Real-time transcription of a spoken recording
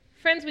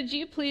Friends, would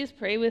you please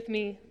pray with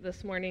me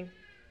this morning?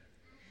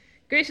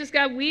 Gracious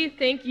God, we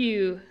thank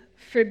you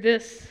for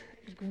this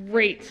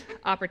great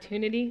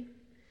opportunity.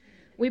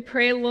 We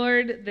pray,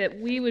 Lord, that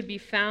we would be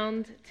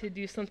found to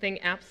do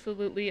something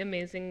absolutely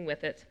amazing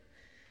with it.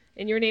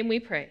 In your name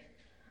we pray.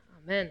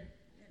 Amen.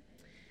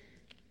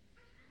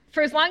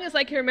 For as long as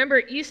I can remember,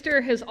 Easter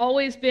has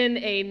always been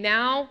a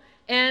now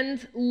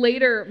and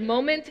later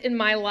moment in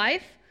my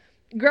life.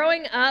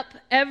 Growing up,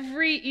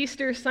 every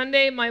Easter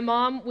Sunday, my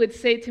mom would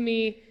say to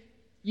me,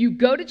 "You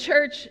go to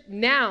church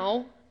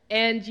now,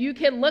 and you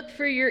can look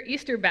for your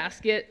Easter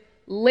basket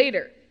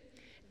later."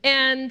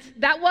 And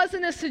that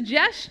wasn't a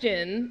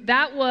suggestion,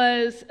 that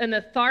was an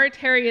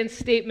authoritarian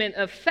statement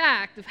of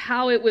fact of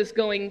how it was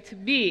going to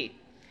be.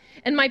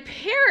 And my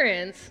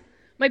parents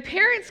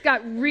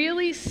got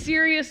really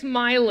serious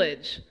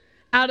mileage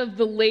out of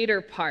the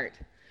later part,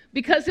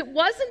 because it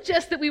wasn't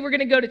just that we were going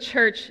to go to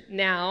church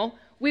now,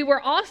 we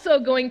were also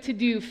going to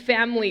do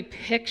family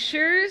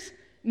pictures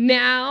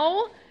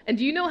now. And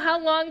do you know how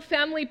long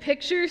family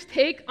pictures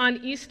take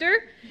on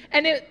Easter?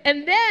 And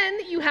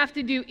then you have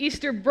to do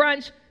Easter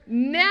brunch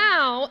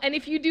now. And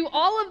if you do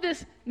all of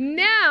this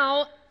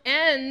now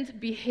and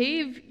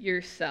behave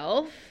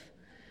yourself,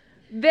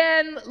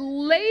 then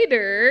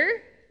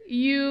later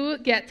you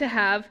get to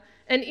have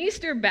an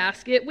Easter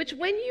basket, which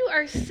when you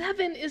are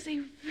 7 is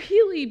a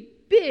really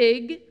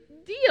big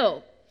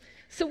deal.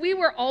 So we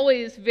were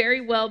always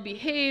very well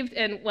behaved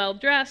and well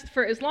dressed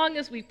for as long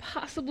as we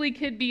possibly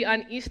could be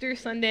on Easter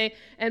Sunday.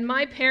 And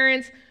my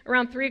parents,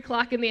 around 3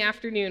 o'clock in the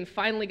afternoon,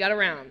 finally got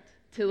around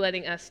to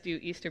letting us do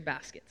Easter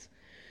baskets.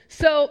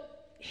 So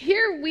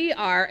here we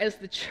are as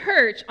the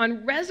church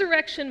on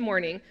Resurrection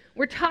morning.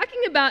 We're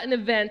talking about an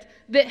event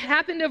that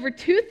happened over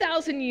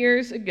 2,000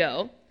 years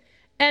ago.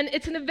 And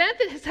it's an event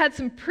that has had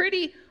some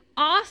pretty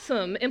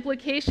awesome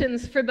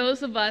implications for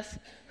those of us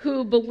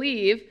who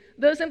believe.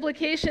 Those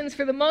implications,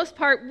 for the most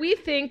part, we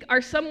think are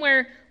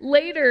somewhere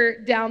later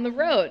down the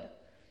road.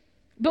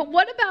 But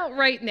what about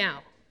right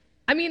now?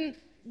 I mean,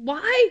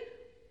 why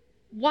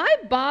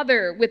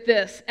bother with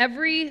this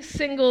every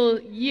single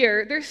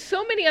year? There's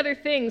so many other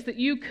things that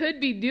you could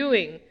be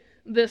doing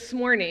this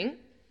morning.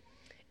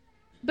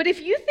 But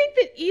if you think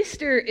that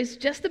Easter is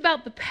just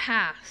about the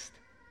past,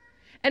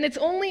 and it's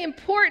only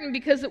important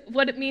because of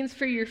what it means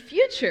for your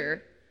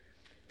future,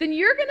 then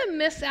you're going to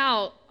miss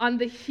out on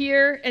the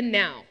here and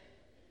now.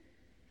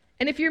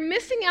 And if you're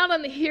missing out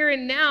on the here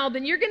and now,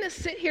 then you're going to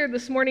sit here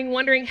this morning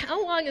wondering,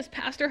 how long is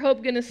Pastor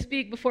Hope going to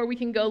speak before we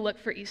can go look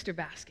for Easter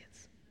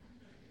baskets?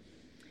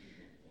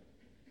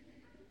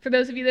 For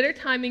those of you that are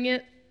timing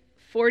it,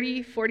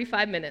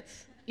 45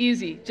 minutes.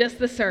 Easy, just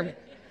the sermon.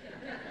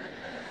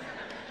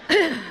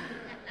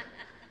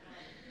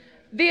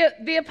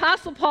 The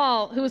Apostle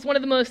Paul, who was one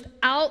of the most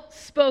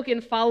outspoken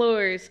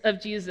followers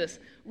of Jesus,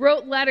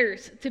 wrote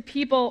letters to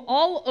people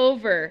all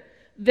over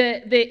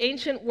the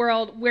ancient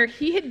world where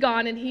he had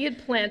gone and he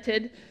had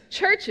planted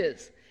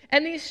churches.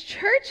 And these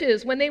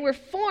churches, when they were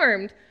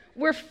formed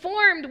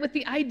with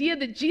the idea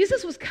that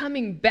Jesus was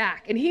coming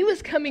back, and he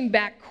was coming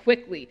back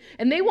quickly,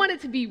 and they wanted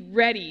to be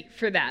ready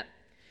for that.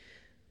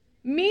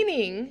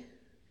 Meaning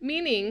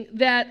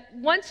that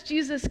once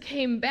Jesus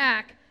came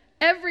back,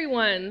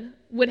 everyone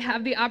would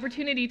have the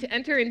opportunity to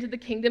enter into the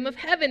kingdom of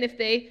heaven if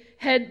they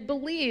had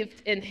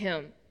believed in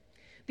him.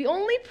 The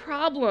only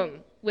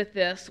problem with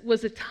this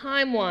was a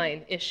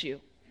timeline issue.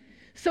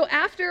 So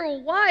after a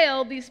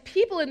while, these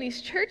people in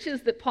these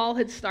churches that Paul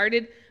had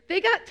started, they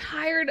got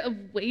tired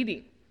of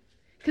waiting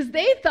because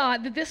they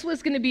thought that this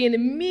was going to be an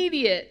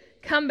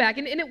immediate comeback.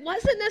 And it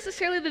wasn't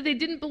necessarily that they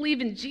didn't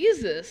believe in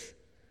Jesus.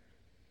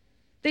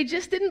 They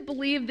just didn't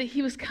believe that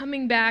he was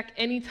coming back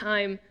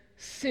anytime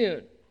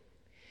soon.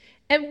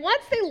 And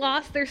once they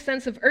lost their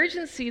sense of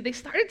urgency, they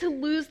started to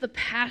lose the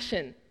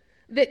passion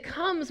that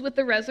comes with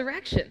the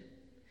resurrection.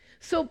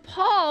 So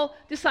Paul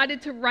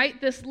decided to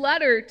write this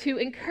letter to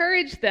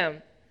encourage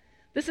them.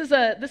 This is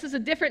a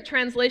different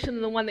translation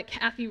than the one that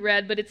Kathy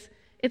read, but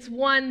it's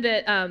one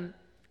that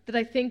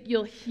I think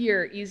you'll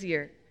hear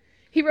easier.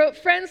 He wrote,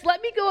 "Friends,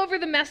 let me go over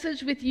the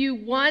message with you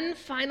one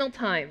final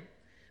time.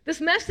 This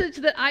message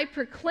that I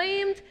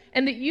proclaimed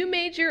and that you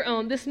made your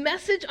own, this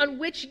message on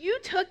which you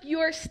took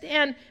your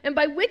stand and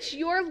by which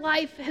your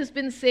life has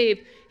been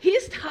saved."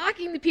 He's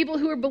talking to people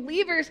who are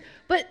believers,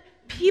 but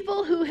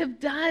people who have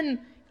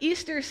done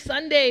Easter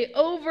Sunday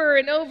over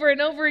and over and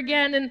over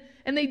again,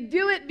 and they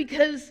do it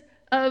because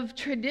of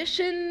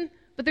tradition,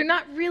 but they're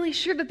not really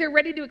sure that they're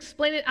ready to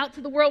explain it out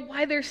to the world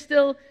why they're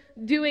still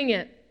doing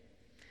it.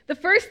 The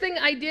first thing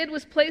I did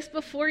was place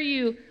before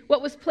you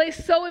what was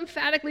placed so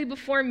emphatically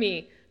before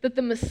me, that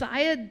the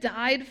Messiah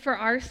died for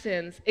our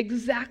sins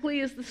exactly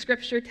as the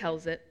Scripture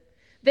tells it,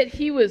 that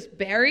he was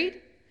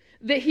buried,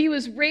 that he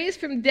was raised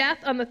from death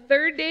on the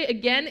third day,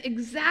 again,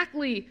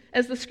 exactly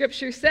as the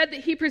Scripture said,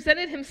 that he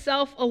presented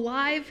himself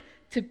alive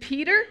to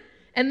Peter,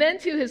 and then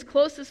to his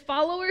closest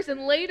followers,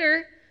 and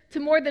later to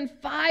more than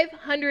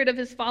 500 of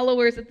his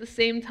followers at the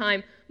same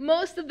time.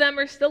 Most of them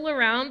are still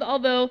around,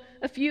 although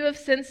a few have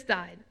since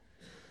died.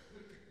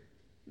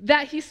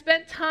 that he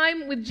spent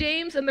time with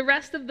James and the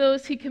rest of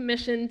those he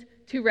commissioned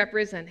to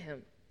represent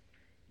him.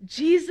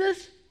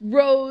 Jesus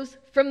rose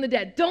from the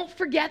dead. Don't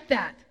forget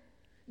that.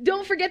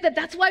 Don't forget that.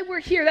 That's why we're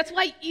here. That's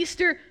why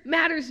Easter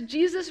matters.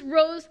 Jesus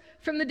rose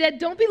from the dead.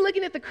 Don't be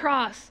looking at the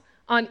cross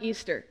on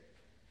Easter.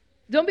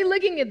 Don't be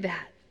looking at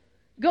that.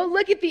 Go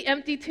look at the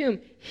empty tomb.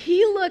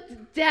 He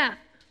looked death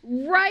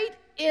right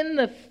in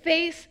the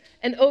face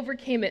and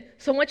overcame it.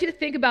 So I want you to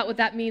think about what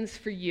that means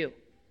for you.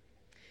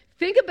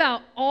 Think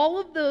about all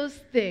of those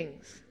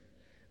things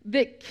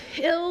that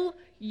kill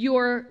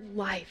your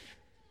life,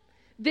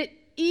 that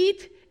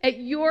eat at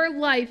your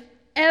life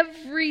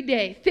every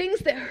day, things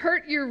that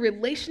hurt your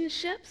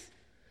relationships,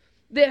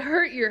 that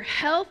hurt your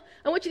health.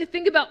 I want you to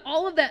think about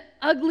all of that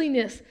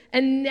ugliness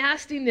and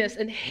nastiness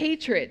and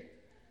hatred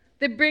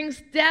that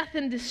brings death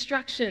and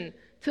destruction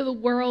to the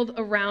world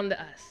around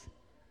us.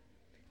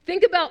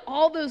 Think about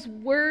all those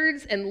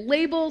words and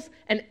labels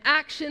and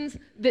actions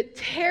that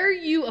tear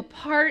you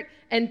apart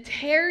and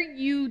tear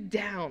you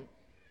down.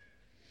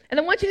 And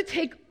I want you to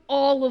take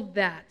all of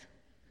that,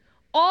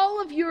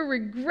 all of your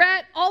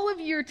regret, all of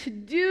your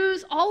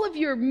to-dos, all of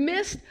your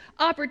missed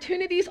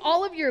opportunities,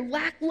 all of your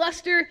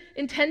lackluster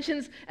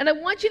intentions, and I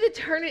want you to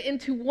turn it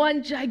into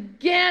one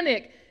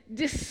gigantic,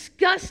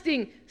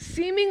 disgusting,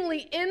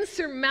 seemingly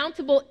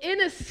insurmountable,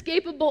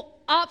 inescapable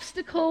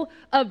obstacle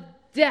of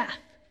death.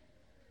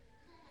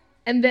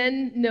 And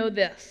then know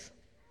this: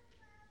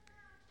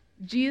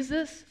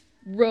 Jesus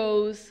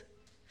rose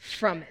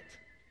from it.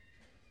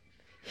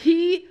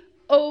 He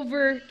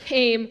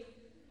overcame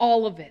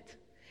all of it.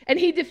 And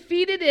he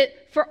defeated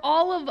it for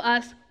all of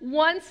us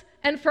once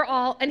and for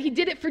all. And he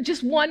did it for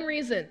just one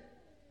reason.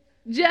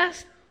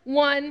 Just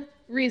one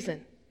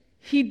reason.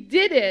 He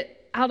did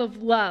it out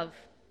of love.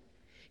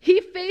 He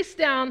faced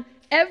down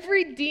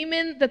every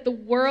demon that the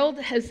world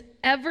has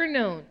ever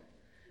known,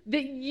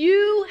 that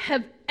you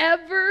have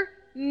ever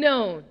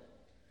known.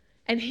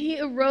 And he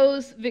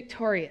arose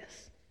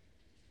victorious.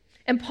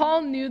 And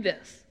Paul knew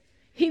this.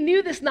 He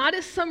knew this not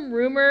as some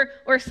rumor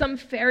or some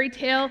fairy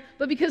tale,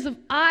 but because of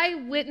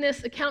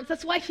eyewitness accounts.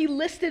 That's why he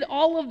listed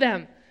all of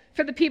them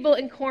for the people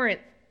in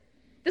Corinth.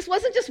 This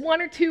wasn't just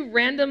one or two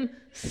random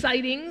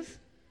sightings.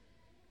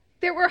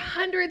 There were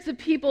hundreds of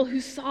people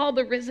who saw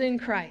the risen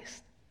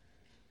Christ.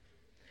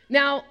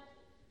 Now,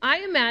 I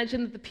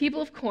imagine that the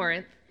people of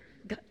Corinth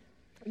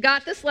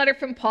got this letter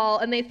from Paul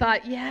and they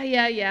thought,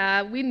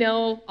 yeah, we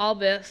know all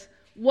this.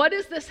 What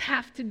does this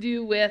have to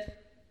do with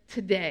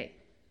today?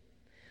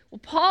 Well,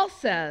 Paul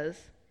says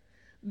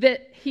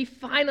that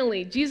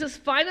Jesus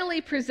finally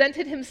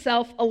presented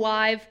himself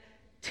alive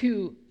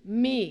to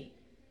me.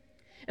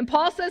 And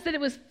Paul says that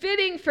it was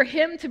fitting for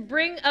him to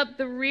bring up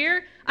the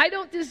rear. I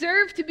don't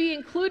deserve to be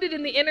included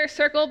in the inner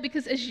circle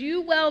because, as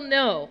you well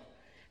know,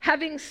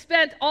 having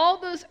spent all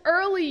those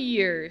early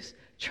years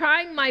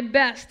trying my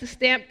best to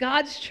stamp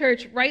God's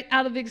church right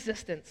out of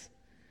existence.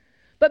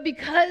 But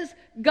because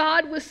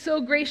God was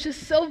so gracious,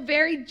 so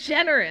very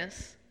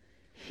generous,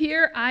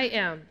 here I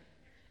am.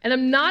 And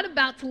I'm not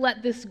about to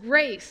let this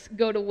grace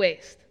go to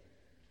waste.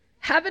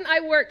 Haven't I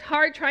worked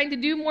hard trying to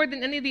do more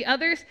than any of the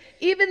others?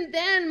 Even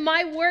then,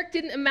 my work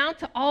didn't amount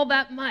to all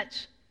that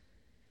much.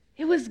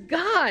 It was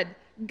God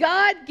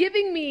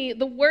giving me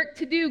the work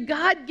to do,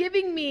 God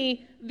giving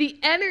me the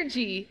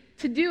energy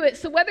to do it.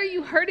 So whether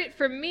you heard it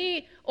from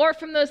me or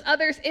from those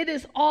others, it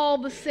is all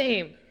the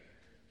same.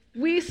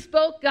 We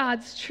spoke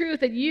God's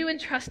truth and you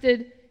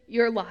entrusted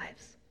your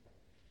lives.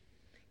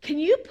 Can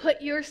you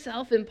put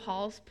yourself in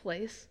Paul's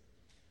place?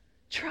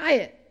 Try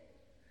it.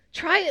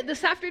 Try it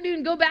this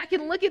afternoon. Go back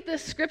and look at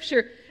this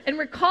scripture and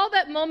recall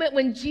that moment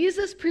when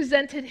Jesus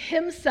presented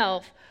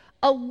himself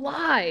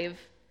alive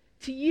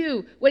to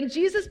you, when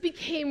Jesus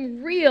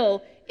became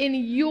real in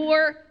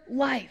your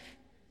life.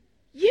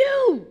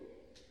 You.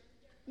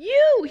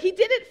 He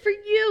did it for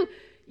you.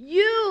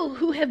 You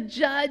who have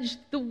judged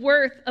the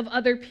worth of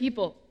other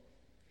people.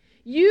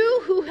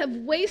 You who have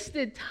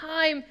wasted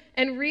time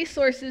and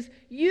resources.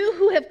 You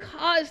who have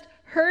caused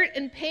hurt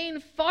and pain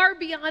far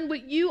beyond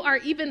what you are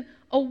even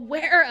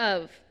aware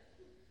of.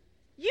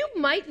 You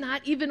might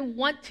not even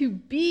want to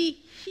be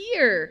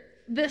here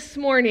this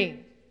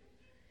morning.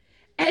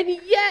 And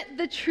yet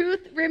the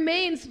truth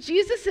remains.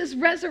 Jesus'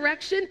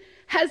 resurrection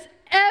has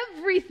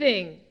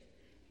everything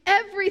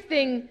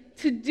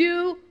to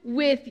do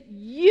with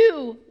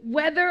you,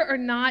 whether or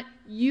not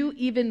you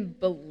even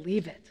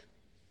believe it.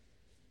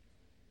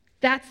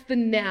 That's the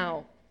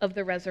now of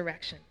the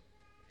resurrection.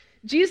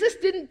 Jesus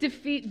didn't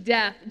defeat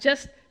death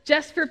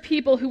just for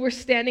people who were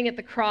standing at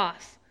the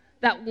cross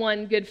that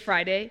one Good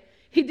Friday.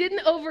 He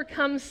didn't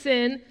overcome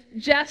sin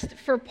just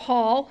for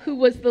Paul, who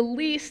was the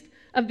least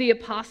of the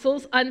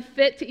apostles,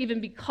 unfit to even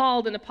be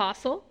called an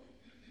apostle.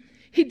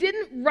 He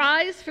didn't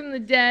rise from the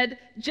dead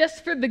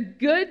just for the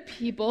good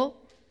people,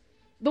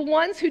 the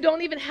ones who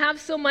don't even have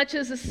so much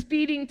as a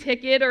speeding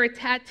ticket or a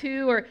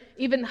tattoo or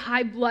even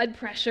high blood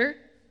pressure.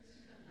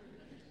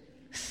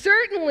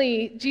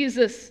 Certainly,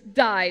 Jesus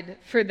died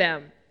for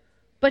them,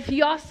 but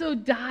he also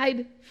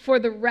died for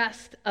the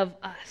rest of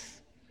us.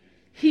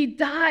 He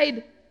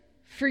died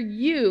for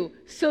you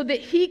so that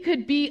he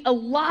could be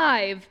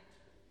alive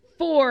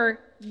for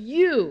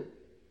you.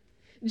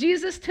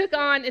 Jesus took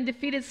on and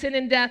defeated sin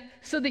and death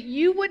so that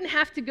you wouldn't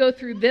have to go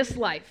through this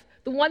life,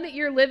 the one that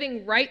you're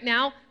living right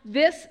now,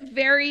 this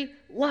very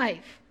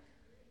life,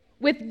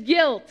 with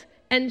guilt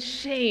and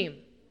shame,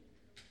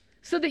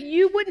 so that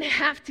you wouldn't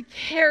have to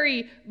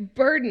carry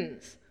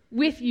burdens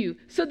with you,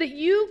 so that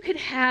you could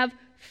have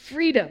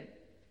freedom.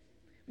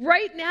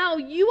 Right now,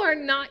 you are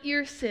not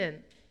your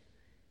sin.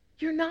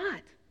 You're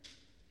not.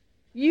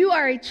 You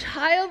are a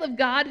child of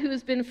God who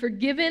has been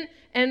forgiven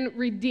and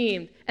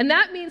redeemed. And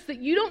that means that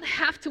you don't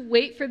have to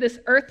wait for this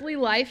earthly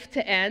life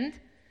to end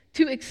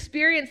to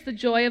experience the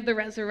joy of the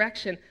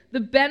resurrection, the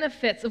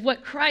benefits of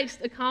what Christ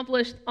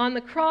accomplished on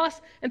the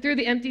cross and through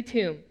the empty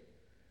tomb.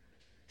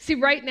 See,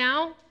 right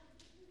now,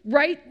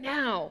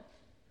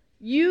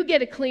 you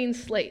get a clean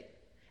slate,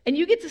 and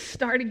you get to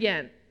start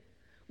again.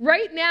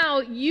 Right now,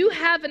 you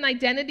have an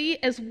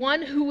identity as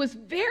one who was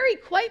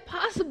quite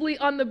possibly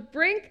on the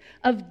brink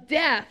of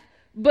death,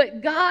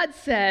 but God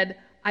said,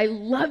 I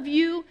love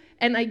you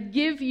and I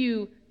give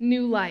you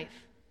new life.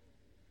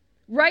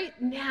 Right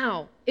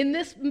now, in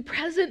this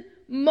present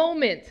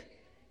moment,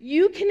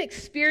 you can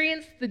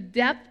experience the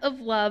depth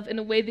of love in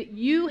a way that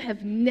you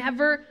have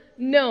never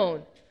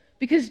known,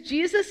 because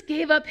Jesus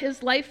gave up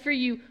his life for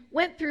you,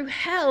 went through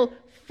hell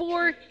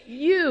for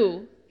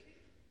you,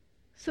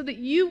 so that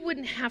you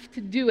wouldn't have to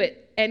do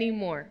it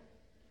anymore.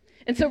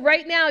 And so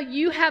right now,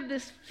 you have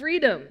this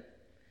freedom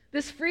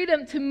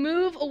to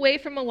move away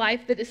from a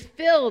life that is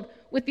filled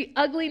with the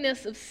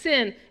ugliness of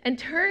sin and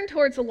turn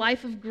towards a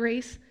life of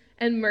grace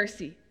and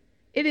mercy.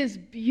 It is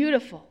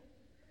beautiful.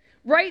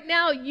 Right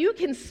now, you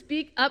can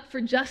speak up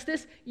for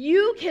justice.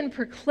 You can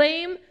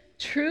proclaim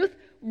truth.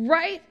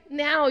 Right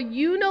now,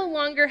 you no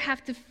longer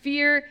have to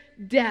fear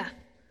death,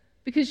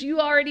 because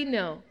you already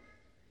know.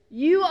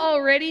 You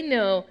already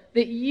know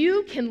that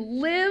you can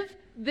live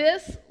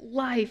this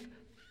life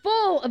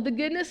full of the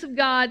goodness of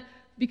God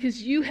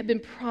because you have been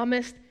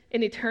promised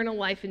an eternal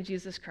life in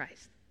Jesus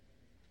Christ.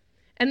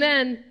 And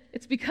then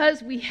it's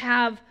because we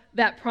have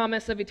that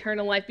promise of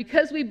eternal life,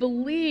 because we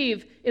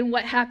believe in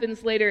what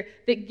happens later,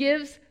 that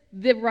gives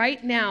the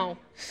right now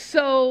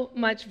so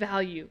much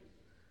value.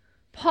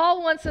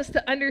 Paul wants us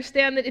to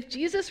understand that if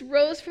Jesus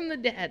rose from the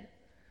dead,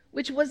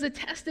 which was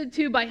attested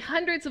to by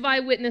hundreds of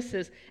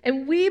eyewitnesses,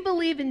 and we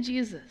believe in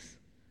Jesus,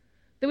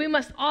 then we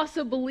must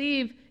also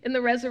believe in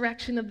the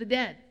resurrection of the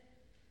dead.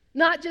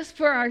 Not just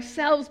for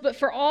ourselves, but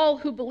for all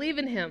who believe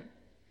in him.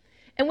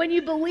 And when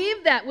you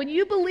believe that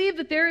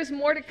there is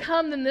more to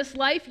come than this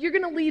life, you're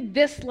going to lead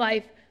this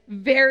life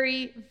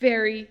very,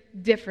 very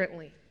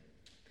differently.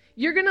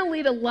 You're going to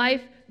lead a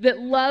life that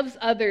loves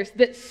others,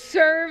 that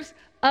serves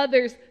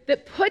others,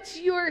 that puts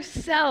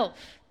yourself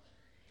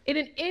in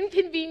an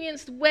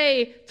inconvenienced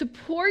way to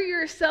pour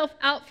yourself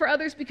out for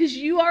others, because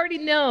you already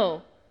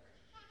know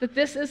that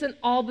this isn't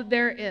all that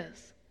there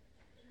is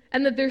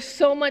and that there's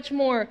so much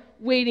more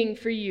waiting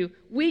for you.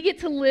 We get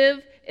to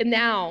live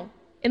now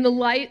in the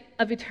light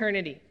of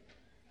eternity.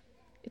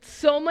 It's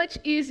so much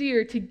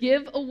easier to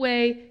give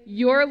away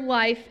your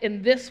life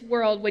in this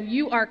world when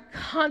you are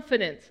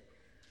confident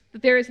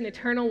that there is an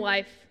eternal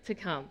life to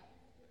come.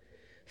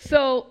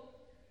 So,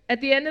 at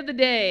the end of the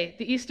day,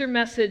 the Easter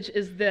message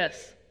is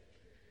this: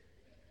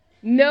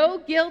 no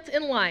guilt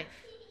in life,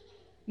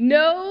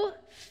 no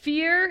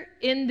fear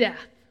in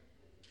death.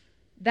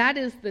 That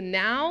is the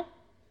now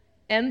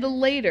and the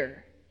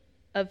later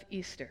of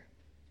Easter.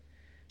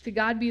 To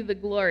God be the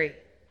glory,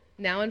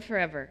 now and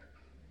forever.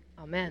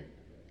 Amen.